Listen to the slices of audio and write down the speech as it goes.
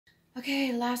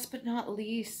Okay, last but not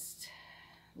least,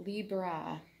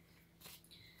 Libra.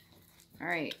 All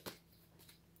right.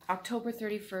 October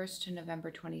 31st to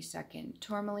November 22nd.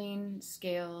 Tourmaline,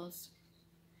 scales,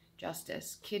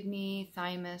 justice. Kidney,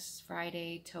 thymus,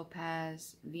 Friday,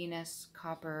 topaz, Venus,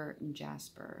 copper, and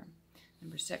jasper.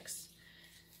 Number 6.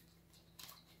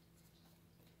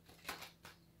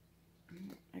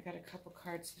 I got a couple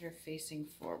cards that are facing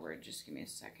forward. Just give me a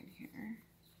second here.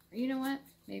 You know what?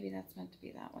 Maybe that's meant to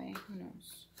be that way. Who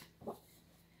knows?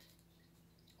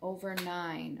 Over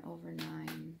 9. Over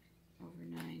 9. Over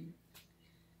 9.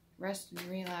 Rest and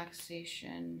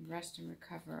relaxation. Rest and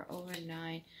recover. Over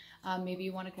 9. Maybe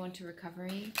you want to go into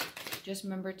recovery. Just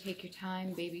remember, take your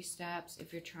time. Baby steps.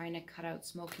 If you're trying to cut out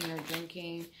smoking or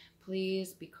drinking,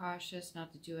 please be cautious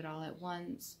not to do it all at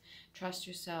once. Trust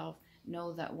yourself.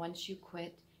 Know that once you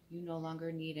quit, you no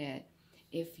longer need it.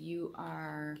 If you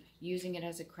are using it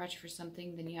as a crutch for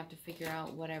something, then you have to figure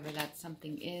out whatever that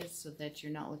something is so that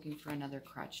you're not looking for another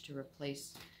crutch to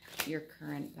replace your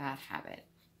current bad habit.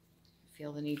 I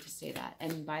feel the need to say that.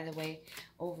 And by the way,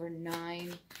 over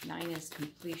 9, 9 is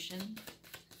completion.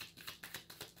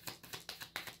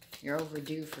 You're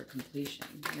overdue for completion.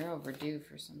 You're overdue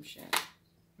for some shit.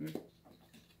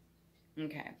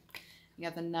 Okay. You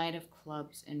got the Knight of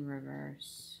Clubs in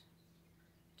reverse.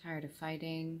 Tired of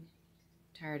fighting.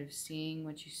 Tired of seeing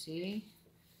what you see.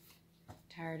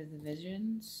 Tired of the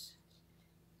visions.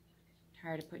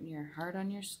 Tired of putting your heart on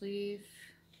your sleeve.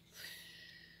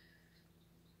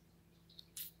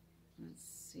 Let's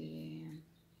see.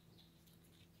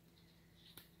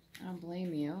 I don't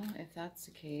blame you if that's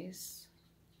the case.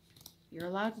 You're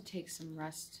allowed to take some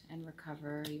rest and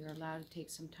recover. You're allowed to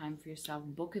take some time for yourself.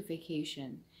 Book a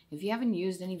vacation. If you haven't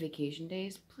used any vacation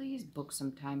days, please book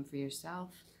some time for yourself.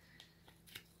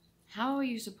 How are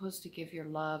you supposed to give your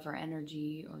love or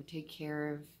energy or take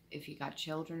care of if you got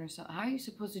children or something? How are you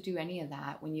supposed to do any of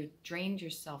that when you've drained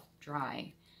yourself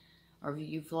dry? Or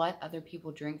you've let other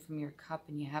people drink from your cup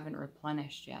and you haven't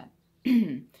replenished yet?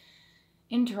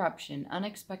 Interruption,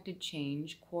 unexpected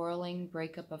change, quarreling,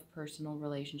 breakup of personal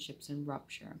relationships, and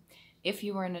rupture. If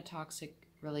you are in a toxic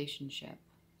relationship,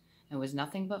 it was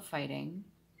nothing but fighting,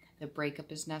 the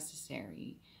breakup is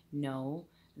necessary. Know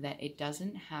that it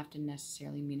doesn't have to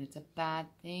necessarily mean it's a bad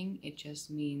thing. It just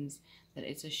means that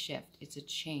it's a shift. It's a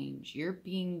change. You're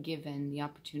being given the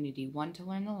opportunity, one, to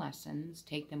learn the lessons,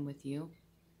 take them with you,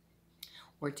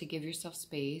 or to give yourself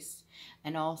space,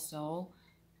 and also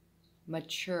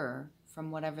mature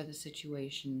from whatever the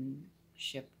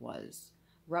situationship was.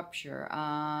 Rupture.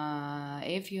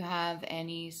 If you have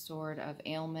any sort of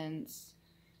ailments,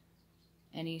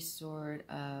 any sort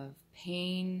of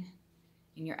pain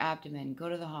in your abdomen, go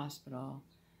to the hospital.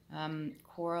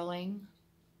 Quarreling,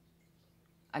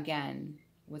 again,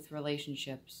 with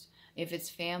relationships. If it's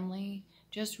family,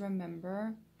 just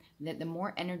remember that the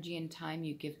more energy and time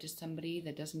you give to somebody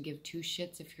that doesn't give two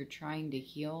shits if you're trying to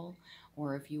heal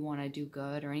or if you want to do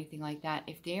good or anything like that,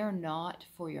 if they are not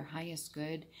for your highest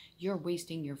good, you're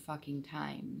wasting your fucking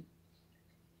time.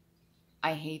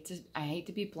 I hate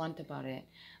to be blunt about it,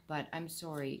 but I'm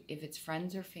sorry. If it's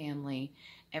friends or family,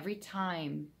 every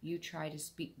time you try to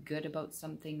speak good about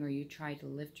something or you try to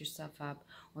lift yourself up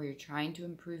or you're trying to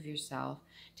improve yourself,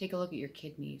 take a look at your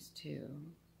kidneys too.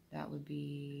 That would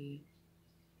be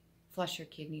flush your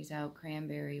kidneys out,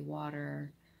 cranberry,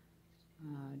 water,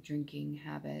 drinking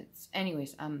habits.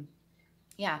 Anyways,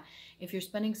 yeah, if you're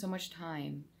spending so much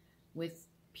time with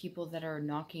people that are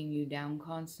knocking you down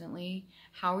constantly,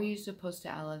 how are you supposed to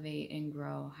elevate and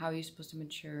grow? How are you supposed to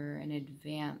mature and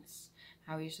advance?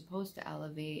 How are you supposed to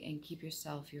elevate and keep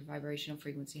yourself, your vibrational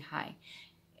frequency high?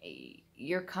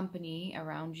 Your company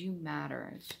around you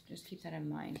matters. Just keep that in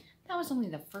mind. That was only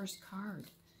the first card.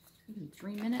 Even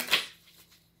 3 minutes.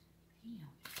 Damn.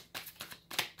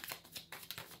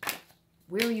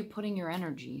 Where are you putting your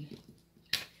energy?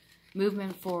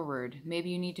 Movement forward. Maybe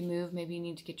you need to move. Maybe you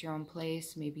need to get your own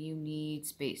place. Maybe you need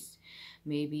space.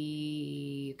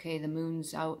 Maybe, okay, the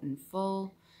moon's out in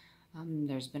full.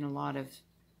 There's been a lot of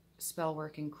spell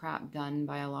work and crap done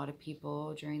by a lot of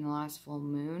people during the last full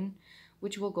moon,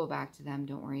 which will go back to them.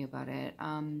 Don't worry about it.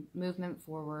 Movement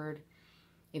forward.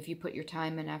 If you put your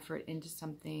time and effort into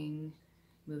something,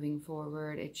 moving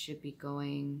forward, it should be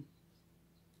going.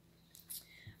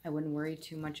 I wouldn't worry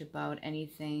too much about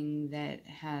anything that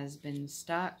has been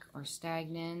stuck or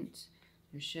stagnant.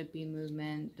 There should be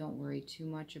movement. Don't worry too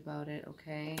much about it,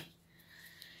 okay?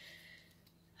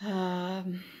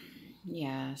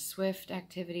 Yeah, swift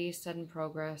activity, sudden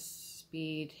progress,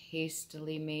 speed,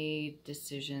 hastily made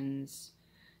decisions,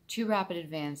 too rapid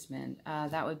advancement.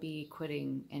 That would be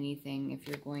quitting anything if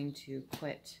you're going to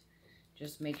quit.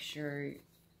 Just make sure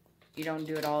you don't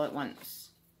do it all at once.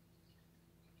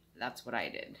 That's what I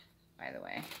did, by the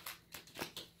way.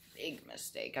 Big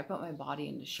mistake. I put my body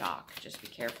into shock. Just be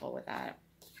careful with that.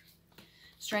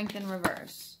 Strength in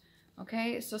reverse.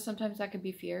 Okay, so sometimes that could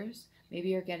be fears. Maybe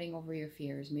you're getting over your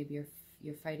fears. Maybe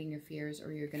you're fighting your fears,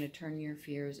 or you're going to turn your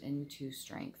fears into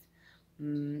strength.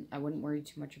 I wouldn't worry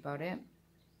too much about it,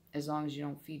 as long as you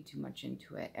don't feed too much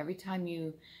into it. Every time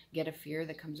you get a fear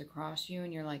that comes across you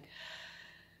and you're like,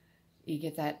 you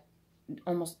get that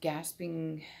almost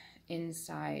gasping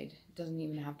inside. It doesn't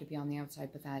even have to be on the outside,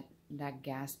 but that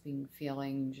gasping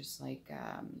feeling, just like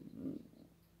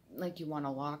you want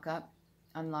to lock up,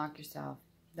 unlock yourself.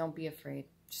 Don't be afraid.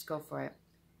 Just go for it.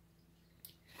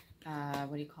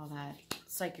 What do you call that?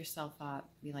 Psych yourself up.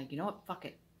 Be like, you know what? Fuck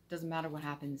it. Doesn't matter what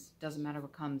happens. Doesn't matter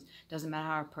what comes. Doesn't matter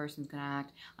how a person's going to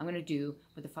act. I'm going to do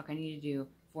what the fuck I need to do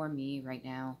for me right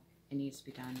now. It needs to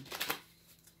be done.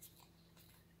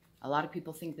 A lot of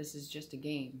people think this is just a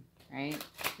game, right?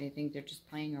 They think they're just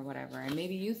playing or whatever. And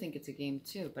maybe you think it's a game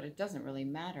too, but it doesn't really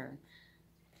matter.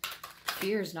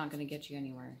 Fear is not going to get you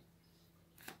anywhere.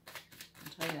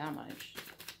 I'll tell you that much.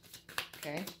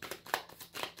 Okay?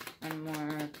 One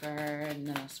more card, and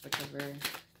then I'll switch over.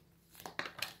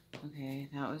 Okay,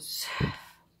 that was...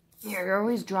 You're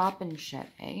always dropping shit,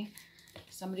 eh?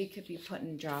 Somebody could be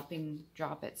putting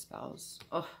drop-it spells.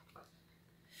 Ugh.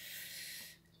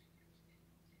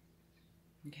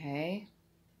 Okay.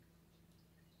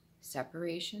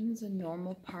 Separation's a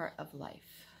normal part of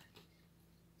life.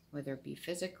 Whether it be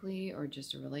physically or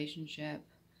just a relationship.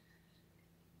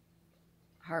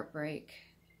 Heartbreak.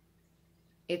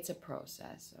 It's a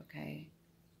process, okay?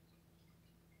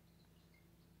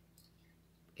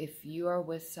 If you are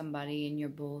with somebody and you're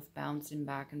both bouncing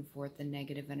back and forth the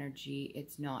negative energy,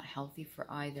 it's not healthy for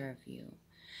either of you.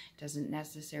 It doesn't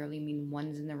necessarily mean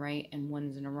one's in the right and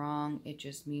one's in the wrong. It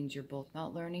just means you're both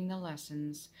not learning the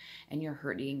lessons and you're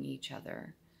hurting each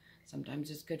other.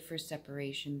 Sometimes it's good for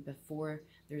separation before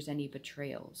there's any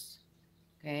betrayals.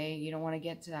 Okay? You don't want to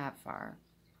get to that far.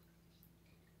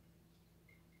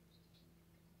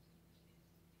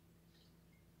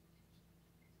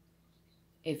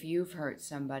 If you've hurt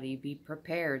somebody, be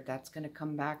prepared. That's going to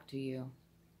come back to you.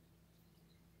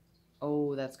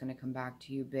 Oh, that's going to come back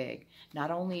to you big.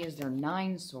 Not only is there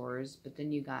 9 swords, but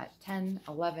then you got 10,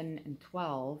 11, and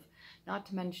 12. Not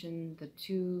to mention the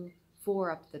 2, 4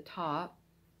 up the top.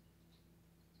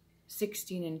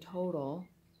 16 in total.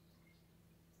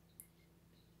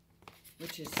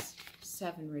 Which is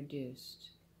 7 reduced.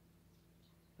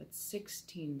 But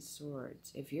 16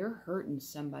 swords. If you're hurting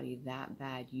somebody that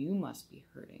bad, you must be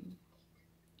hurting.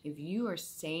 If you are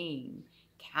saying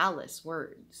callous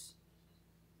words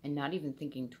and not even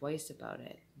thinking twice about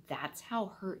it, that's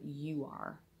how hurt you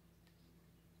are.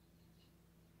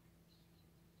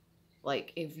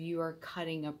 Like, if you are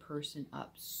cutting a person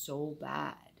up so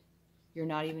bad, you're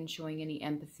not even showing any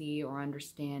empathy or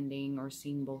understanding or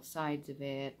seeing both sides of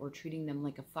it or treating them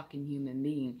like a fucking human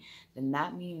being, then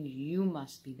that means you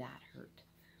must be that hurt.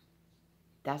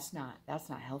 That's not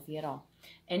healthy at all.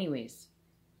 Anyways,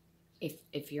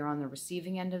 if you're on the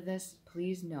receiving end of this,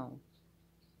 please know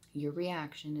your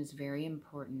reaction is very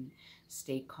important.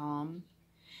 Stay calm.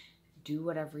 Do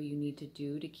whatever you need to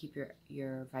do to keep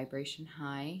your vibration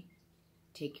high.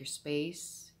 Take your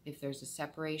space. If there's a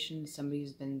separation,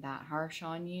 somebody's been that harsh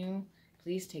on you,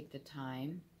 please take the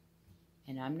time.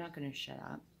 And I'm not going to shut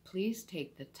up. Please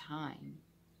take the time,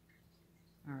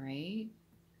 all right,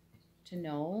 to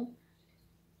know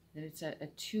that it's a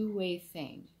two-way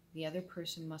thing. The other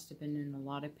person must have been in a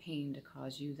lot of pain to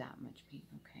cause you that much pain,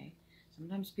 okay?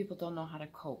 Sometimes people don't know how to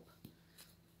cope.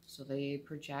 So they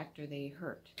project or they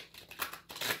hurt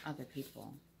other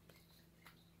people.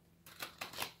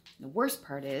 The worst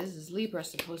part is Libra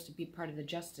is supposed to be part of the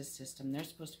justice system. They're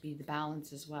supposed to be the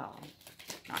balance as well.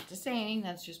 Not to saying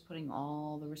that's just putting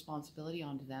all the responsibility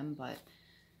onto them, but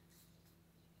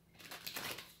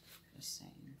just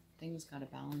saying, things got to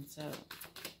balance out.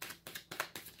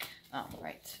 Oh,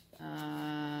 right.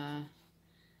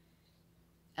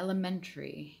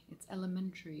 Elementary. It's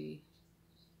elementary.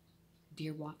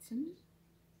 Dear Watson.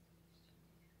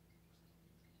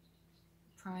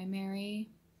 Primary.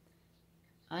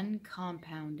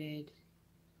 Uncompounded.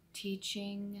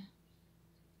 Teaching.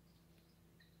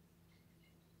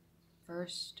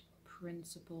 First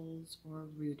principles or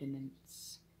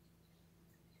rudiments.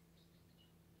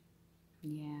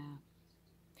 Yeah.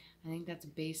 I think that's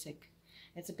basic.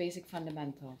 It's a basic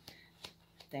fundamental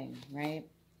thing, right?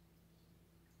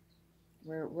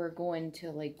 We're going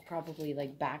to like probably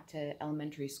like back to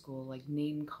elementary school, like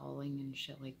name calling and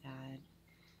shit like that.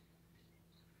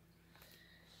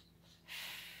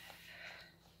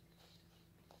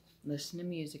 Listen to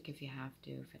music if you have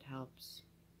to, if it helps.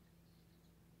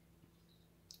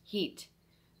 Heat.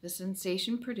 The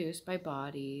sensation produced by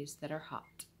bodies that are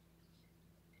hot.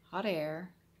 Hot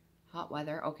air, hot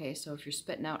weather. Okay, so if you're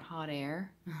spitting out hot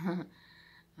air,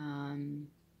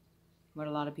 what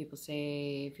a lot of people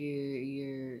say, if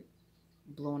you're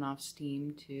blowing off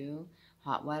steam too.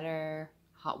 Hot weather.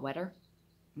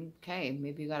 Okay,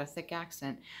 maybe you got a thick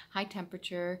accent. High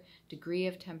temperature, degree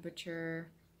of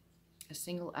temperature, a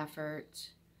single effort,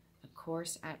 a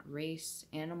course at race,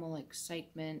 animal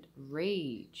excitement,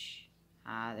 rage.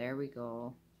 Ah, there we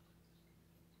go.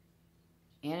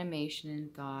 Animation in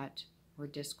thought or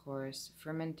discourse,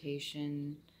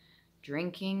 fermentation,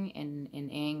 drinking and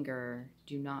anger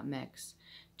do not mix.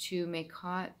 To make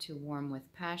hot, to warm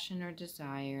with passion or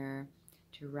desire,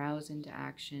 to rouse into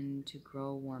action, to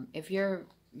grow warm. If your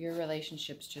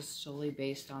relationship's just solely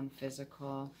based on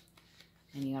physical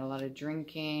and you got a lot of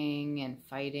drinking and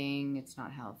fighting, it's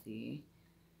not healthy.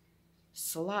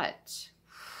 Slut.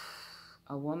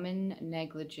 A woman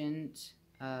negligent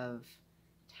of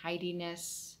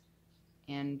tidiness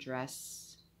and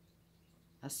dress.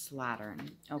 A slattern.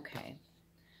 Okay.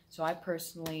 So I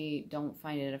personally don't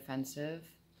find it offensive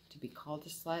to be called a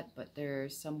slut, but there are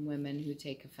some women who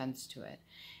take offense to it.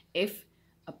 If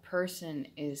a person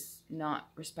is not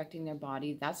respecting their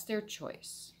body, that's their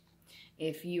choice.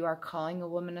 If you are calling a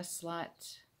woman a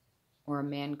slut or a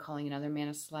man calling another man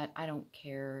a slut, I don't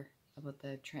care about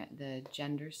the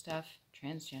gender stuff.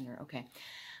 Transgender, okay.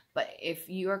 But if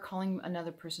you are calling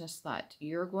another person a slut,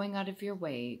 you're going out of your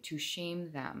way to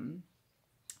shame them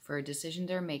for a decision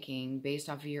they're making based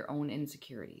off of your own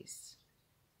insecurities.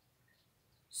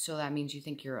 So that means you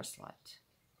think you're a slut,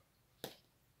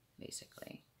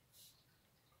 basically.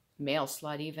 Male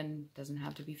slut even, doesn't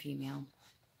have to be female.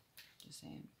 Just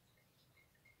saying.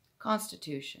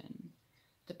 Constitution.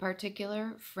 The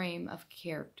particular frame of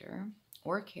character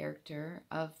or character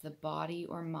of the body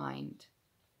or mind.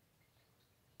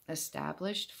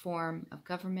 Established form of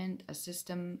government, a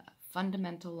system,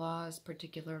 fundamental laws,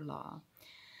 particular law.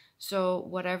 So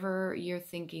whatever you're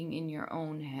thinking in your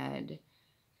own head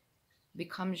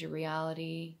becomes your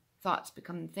reality. Thoughts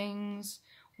become things.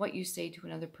 What you say to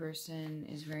another person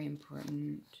is very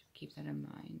important. Keep that in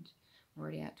mind. We're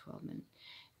already at 12 minutes.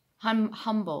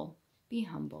 Humble. Be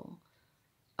humble.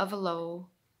 Of a low,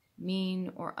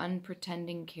 mean, or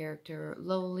unpretending character.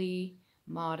 Lowly,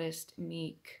 modest,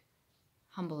 meek.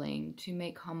 Humbling. To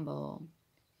make humble.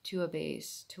 To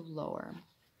abase. To lower.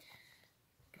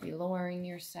 Be lowering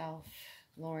yourself,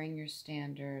 lowering your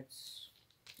standards.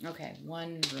 Okay,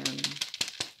 one room.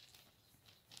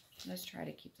 Let's try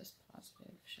to keep this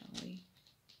positive, shall we?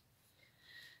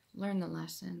 Learn the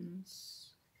lessons.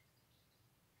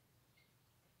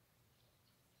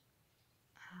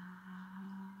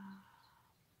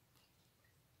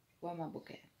 Where my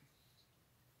book at?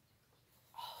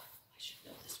 Oh, I should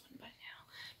know this one by now.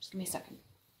 Just give me a second.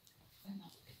 Where my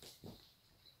book at?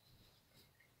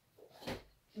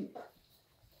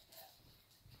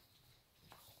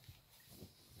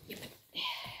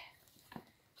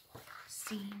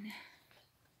 Scene.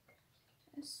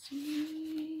 I see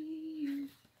you.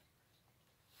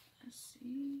 I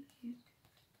see you.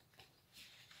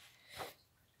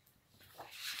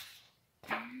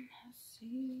 I see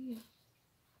you.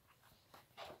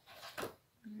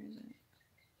 Where is it?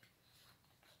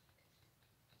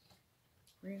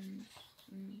 Rooms.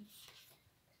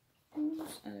 Oh,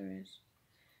 there is.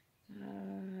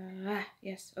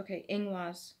 Yes. Okay.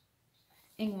 In-laws.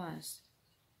 In-laws.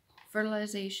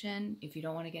 Fertilization, if you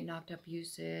don't want to get knocked up,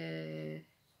 use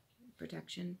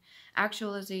protection.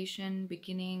 Actualization,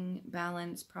 beginning,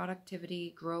 balance,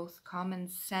 productivity, growth, common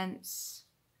sense.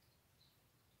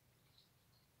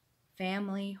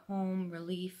 Family, home,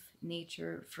 relief,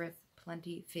 nature, frith,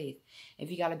 plenty, faith. If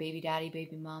you got a baby daddy,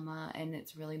 baby mama, and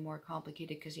it's really more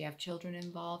complicated because you have children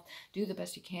involved, do the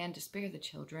best you can to spare the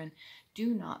children.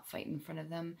 Do not fight in front of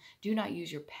them. Do not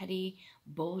use your petty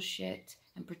bullshit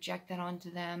and project that onto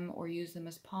them or use them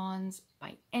as pawns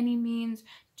by any means.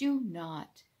 Do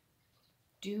not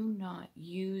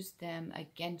use them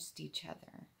against each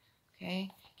other.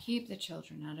 Okay? Keep the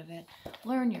children out of it.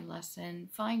 Learn your lesson.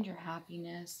 Find your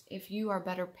happiness. If you are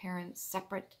better parents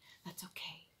separate, that's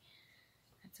okay.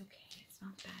 That's okay. It's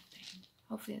not a bad thing.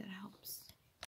 Hopefully that helps.